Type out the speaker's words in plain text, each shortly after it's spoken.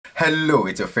Hello,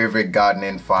 it's your favorite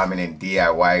gardening, farming and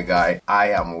DIY guy.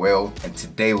 I am Will, and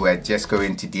today we're just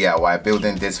going to DIY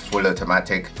building this full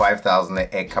automatic 5,000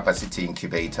 egg capacity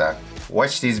incubator.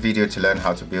 Watch this video to learn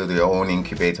how to build your own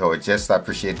incubator or just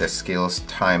appreciate the skills,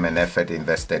 time and effort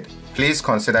invested. Please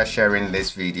consider sharing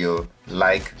this video,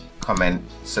 like, comment,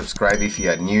 subscribe if you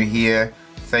are new here.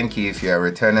 Thank you if you are a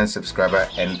returning subscriber,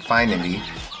 and finally,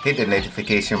 hit the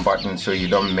notification button so you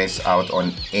don't miss out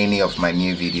on any of my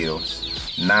new videos.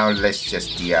 Now let's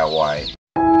just DIY.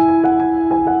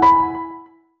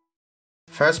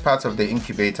 First part of the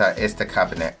incubator is the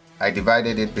cabinet. I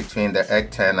divided it between the egg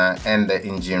turner and the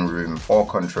engine room or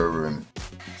control room.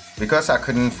 Because I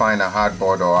couldn't find a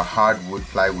hardboard or a hardwood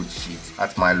plywood sheet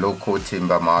at my local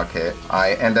timber market,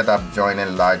 I ended up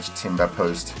joining large timber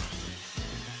posts.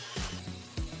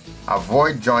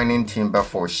 Avoid joining timber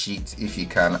for sheets if you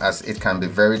can, as it can be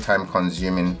very time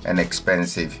consuming and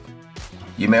expensive.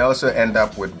 You may also end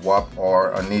up with warp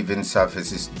or uneven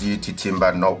surfaces due to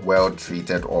timber not well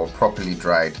treated or properly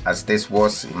dried, as this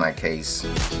was in my case.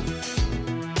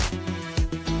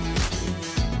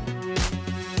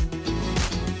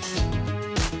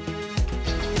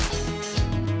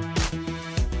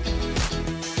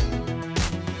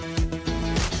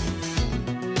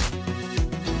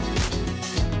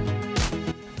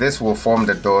 This will form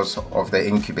the doors of the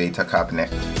incubator cabinet.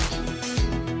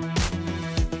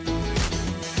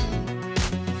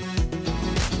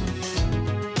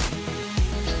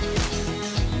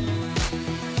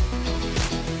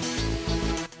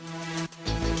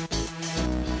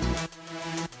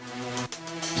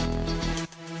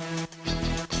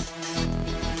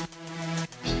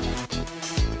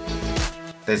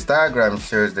 This diagram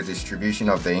shows the distribution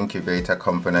of the incubator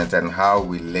component and how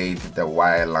we laid the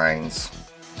wire lines.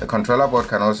 The controller board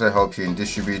can also help you in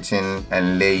distributing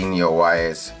and laying your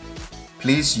wires.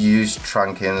 Please use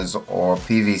trunkins or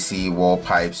PVC wall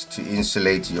pipes to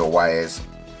insulate your wires.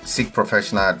 Seek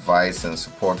professional advice and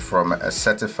support from a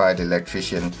certified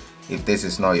electrician if this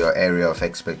is not your area of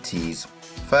expertise.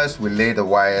 First, we lay the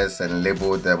wires and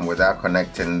label them without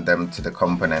connecting them to the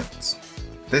components.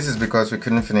 This is because we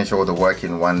couldn't finish all the work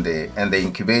in one day and the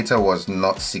incubator was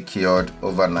not secured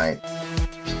overnight.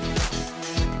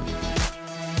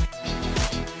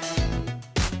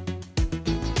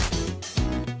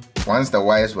 Once the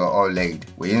wires were all laid,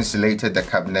 we insulated the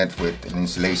cabinet with an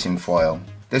insulation foil.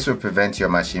 This will prevent your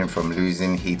machine from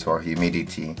losing heat or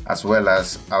humidity, as well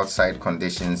as outside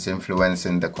conditions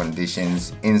influencing the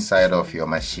conditions inside of your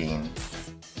machine.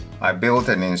 I built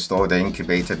and installed the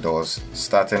incubator doors,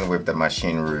 starting with the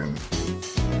machine room.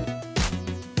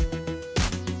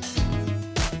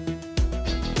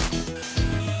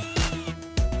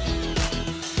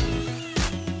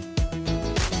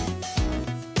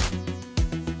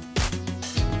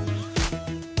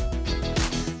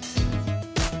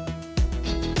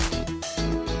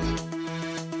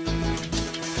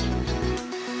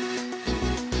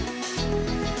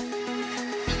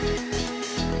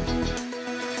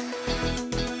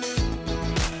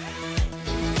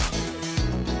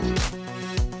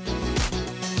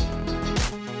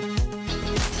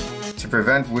 To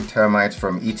prevent wood termites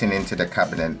from eating into the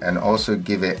cabinet and also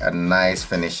give it a nice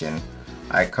finishing,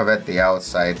 I covered the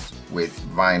outside with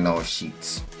vinyl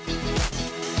sheets.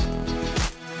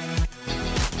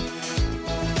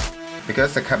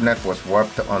 Because the cabinet was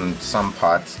warped on some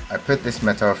parts, I put this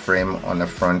metal frame on the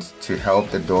front to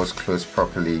help the doors close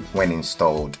properly when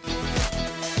installed.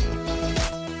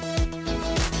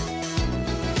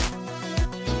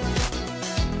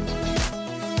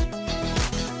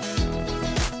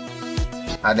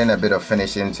 Adding a bit of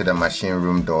finishing to the machine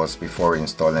room doors before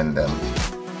installing them.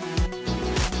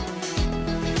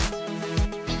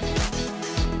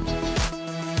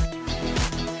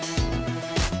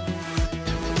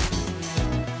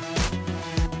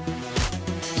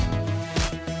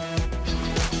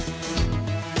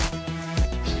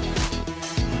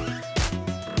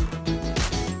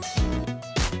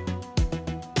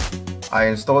 I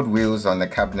installed wheels on the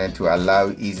cabinet to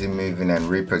allow easy moving and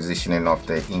repositioning of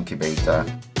the incubator.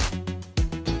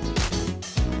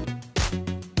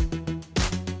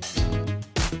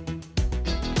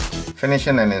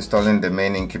 Finishing and installing the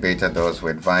main incubator doors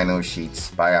with vinyl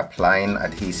sheets by applying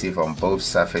adhesive on both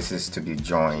surfaces to be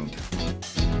joined.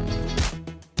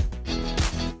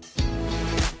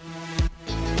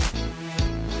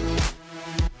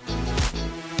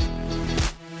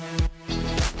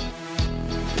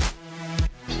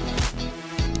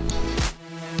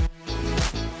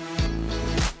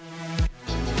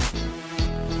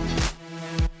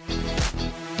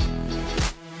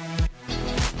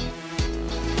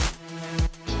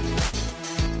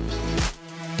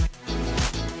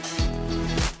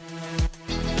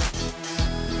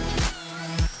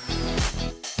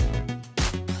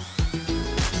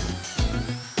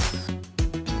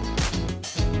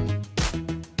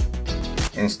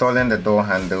 installing the door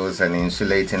handles and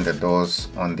insulating the doors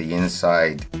on the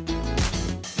inside.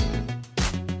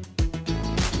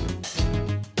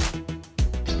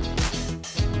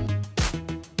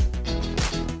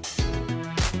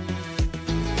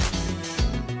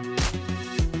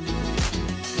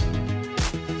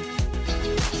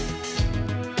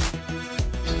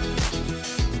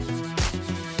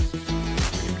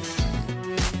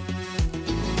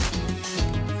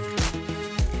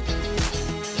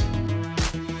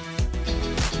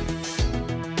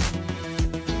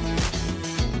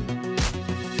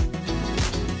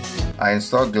 I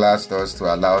installed glass doors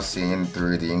to allow seeing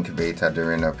through the incubator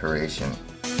during operation.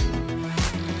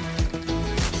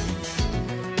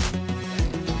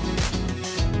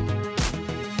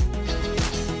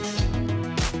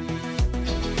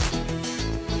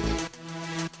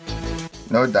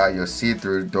 Note that your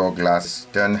see-through door glass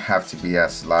don't have to be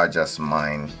as large as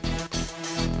mine.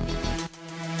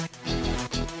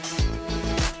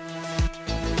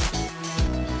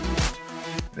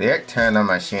 The egg turner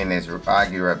machine is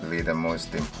arguably the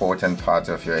most important part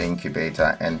of your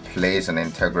incubator and plays an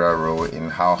integral role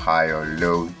in how high or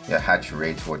low your hatch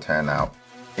rate will turn out.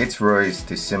 Its role is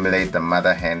to simulate the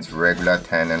mother hen's regular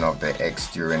turning of the eggs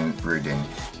during brooding.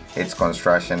 Its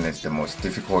construction is the most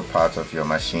difficult part of your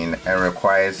machine and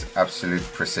requires absolute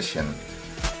precision.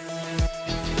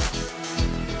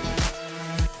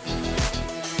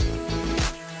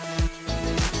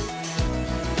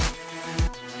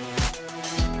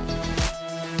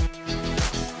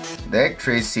 The egg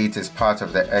tray seat is part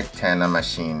of the egg turner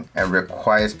machine and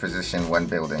requires precision when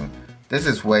building. This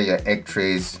is where your egg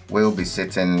trays will be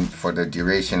sitting for the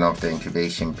duration of the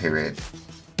incubation period.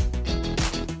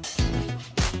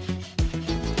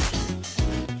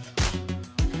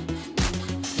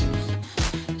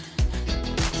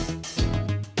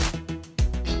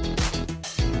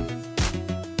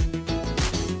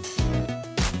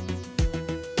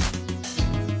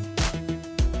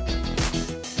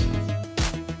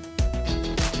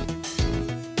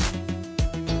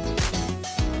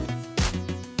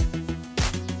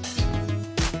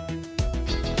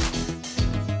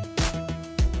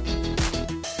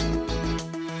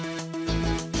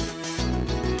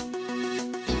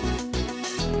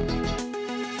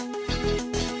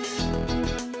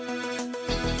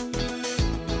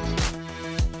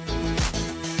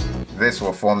 This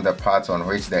will form the part on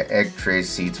which the egg tray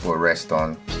seats will rest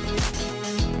on.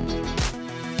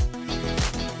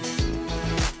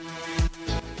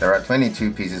 There are 22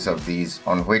 pieces of these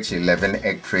on which 11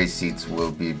 egg tray seats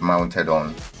will be mounted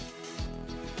on.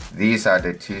 These are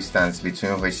the two stands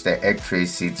between which the egg tray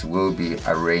seats will be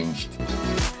arranged.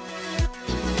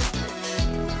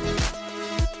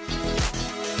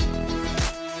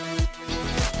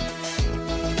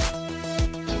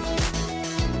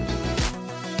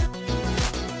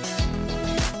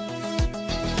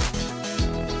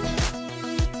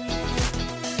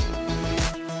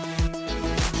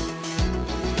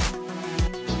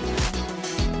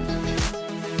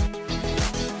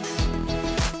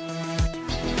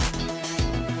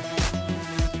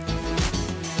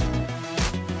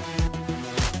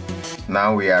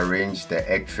 Now we arrange the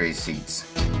egg tray seats.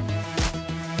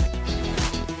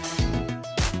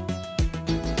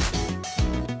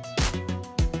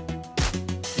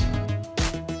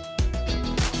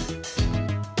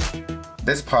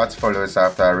 This part follows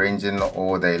after arranging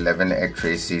all the 11 egg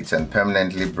tray seats and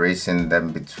permanently bracing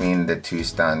them between the two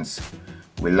stands.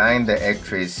 We line the egg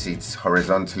tray seats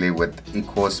horizontally with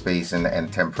equal spacing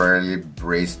and temporarily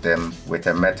brace them with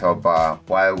a metal bar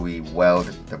while we weld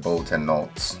the bolt and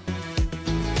nuts.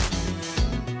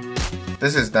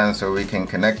 This is done so we can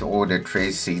connect all the tray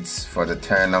seats for the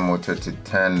turner motor to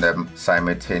turn them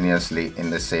simultaneously in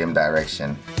the same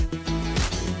direction.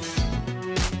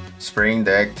 Spraying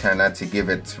the egg turner to give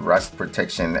it rust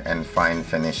protection and fine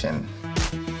finishing.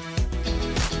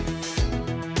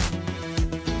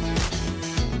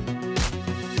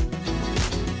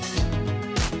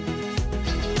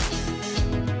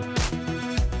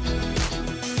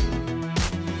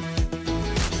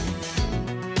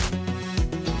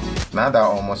 Now that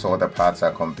almost all the parts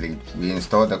are complete, we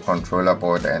installed the controller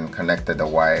board and connected the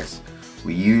wires.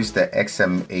 We used the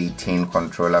XM18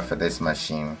 controller for this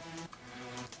machine.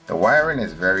 The wiring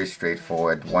is very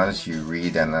straightforward once you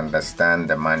read and understand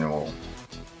the manual.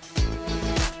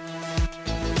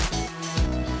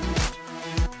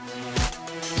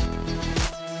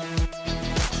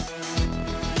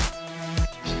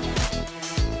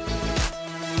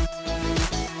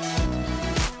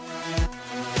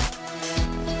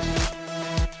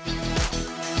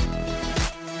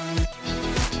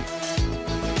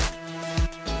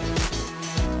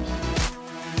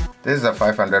 This is a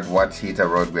 500 watt heater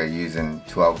rod we're using.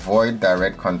 To avoid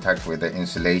direct contact with the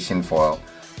insulation foil,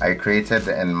 I created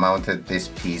and mounted this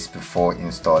piece before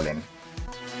installing.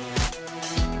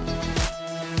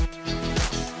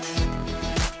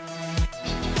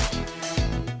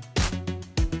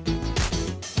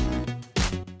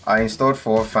 I installed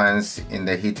 4 fans in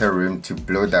the heater room to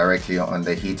blow directly on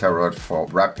the heater rod for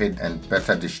rapid and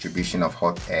better distribution of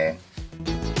hot air.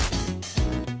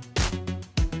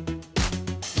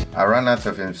 I ran out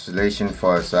of insulation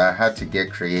foil, so I had to get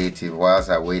creative whilst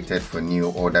I waited for new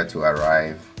order to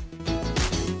arrive.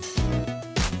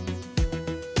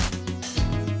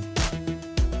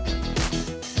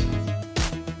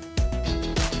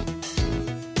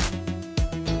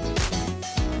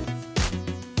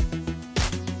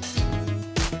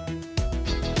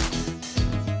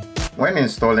 When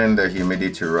installing the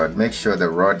humidity rod, make sure the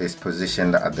rod is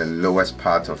positioned at the lowest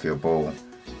part of your bowl.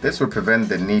 This will prevent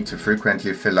the need to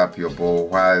frequently fill up your bowl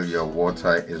while your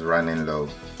water is running low.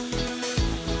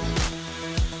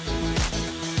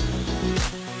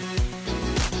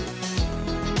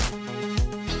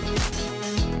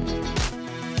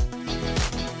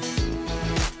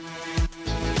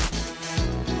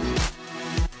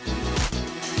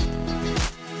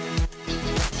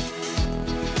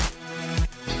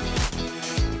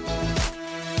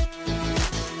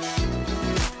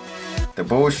 The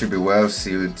bowl should be well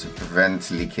sealed to prevent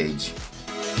leakage.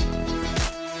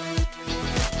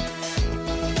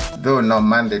 Though not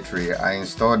mandatory, I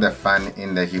installed a fan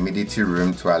in the humidity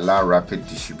room to allow rapid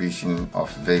distribution of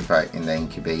vapor in the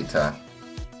incubator.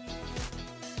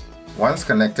 Once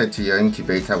connected to your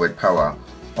incubator with power,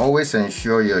 always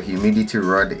ensure your humidity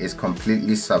rod is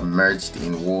completely submerged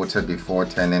in water before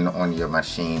turning on your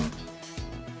machine.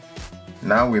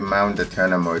 Now we mount the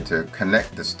turner motor,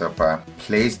 connect the stopper,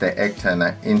 place the egg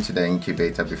turner into the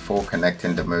incubator before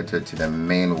connecting the motor to the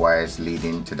main wires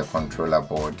leading to the controller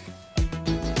board.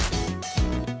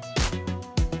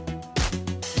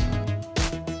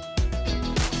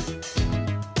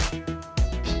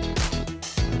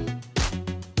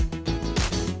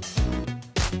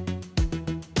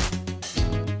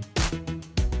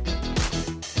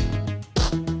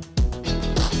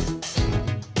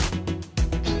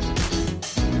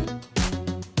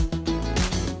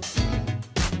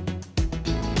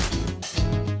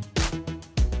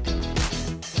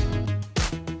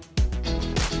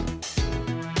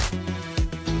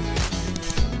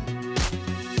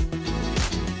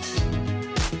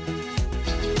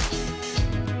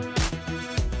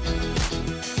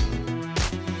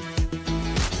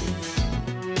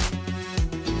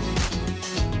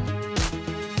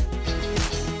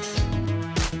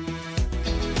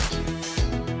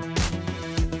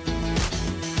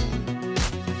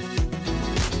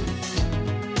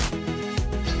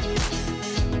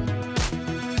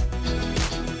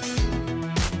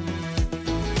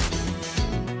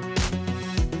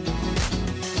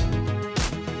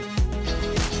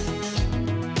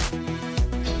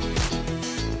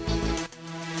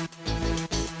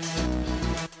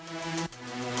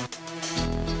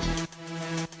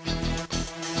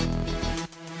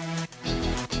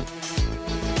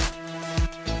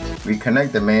 We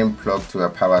connect the main plug to a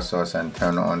power source and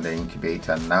turn on the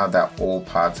incubator now that all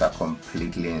parts are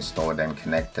completely installed and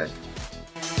connected.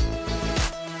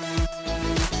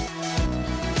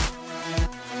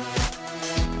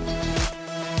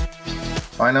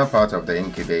 Final part of the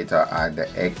incubator are the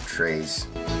egg trays.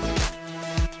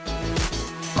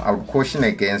 I would caution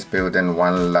against building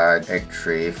one large egg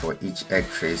tray for each egg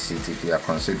tray seat if you are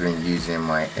considering using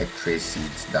my egg tray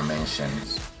seat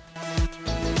dimensions.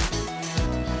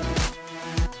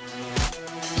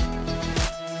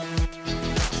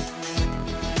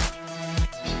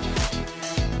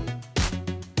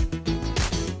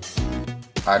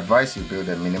 I advise you build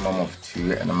a minimum of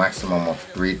 2 and a maximum of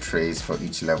 3 trays for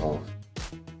each level.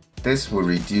 This will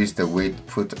reduce the weight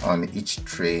put on each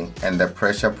tray and the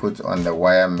pressure put on the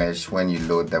wire mesh when you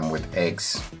load them with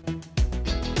eggs.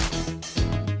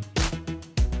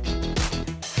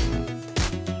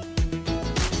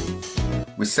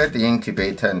 We set the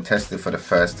incubator and test it for the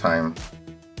first time.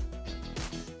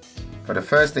 For the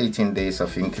first 18 days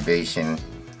of incubation,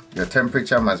 your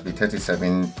temperature must be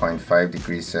 37.5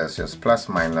 degrees Celsius plus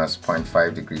minus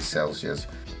 0.5 degrees Celsius.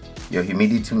 Your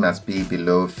humidity must be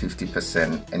below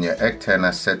 50% and your egg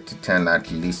turner set to turn at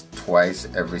least twice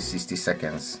every 60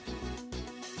 seconds.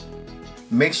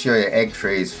 Make sure your egg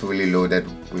tray is fully loaded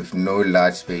with no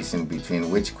large space in between,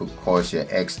 which could cause your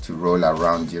eggs to roll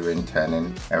around during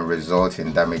turning and result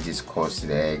in damages caused to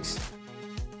the eggs.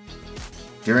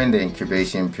 During the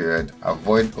incubation period,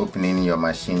 avoid opening your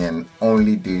machine and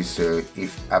only do so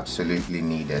if absolutely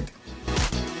needed.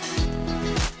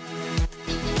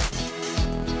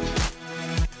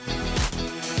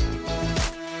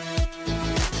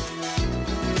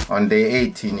 On day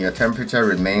 18, your temperature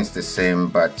remains the same,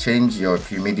 but change your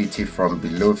humidity from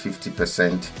below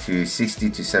 50% to 60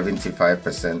 to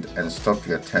 75% and stop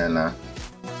your turner.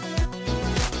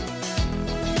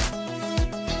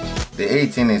 Day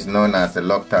 18 is known as the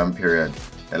lockdown period.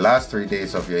 The last 3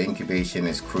 days of your incubation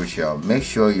is crucial. Make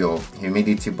sure your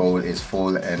humidity bowl is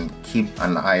full and keep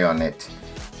an eye on it.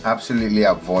 Absolutely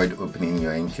avoid opening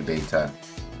your incubator.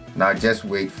 Now just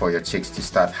wait for your chicks to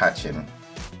start hatching.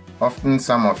 Often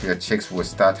some of your chicks will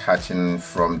start hatching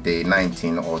from day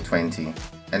 19 or 20,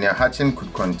 and your hatching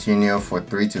could continue for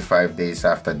 3 to 5 days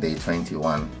after day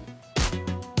 21.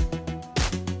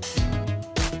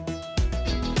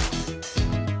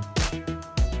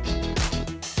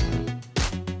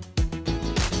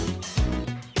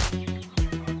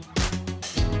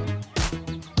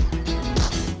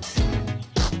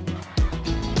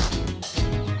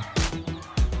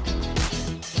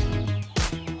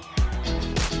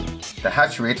 The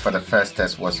hatch rate for the first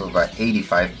test was over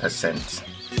 85%.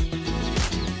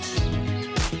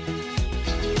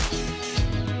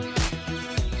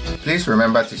 Please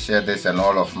remember to share this and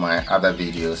all of my other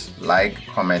videos. Like,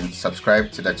 comment,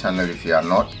 subscribe to the channel if you are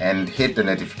not, and hit the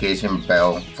notification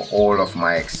bell for all of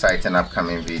my exciting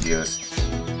upcoming videos.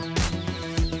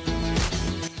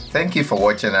 Thank you for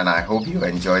watching, and I hope you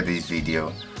enjoyed this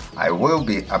video. I will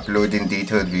be uploading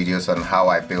detailed videos on how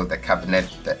I built the cabinet,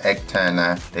 the egg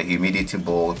turner, the humidity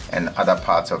bowl, and other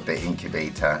parts of the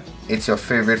incubator. It's your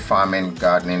favorite farming,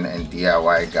 gardening, and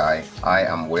DIY guy. I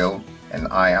am Will, and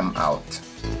I am out.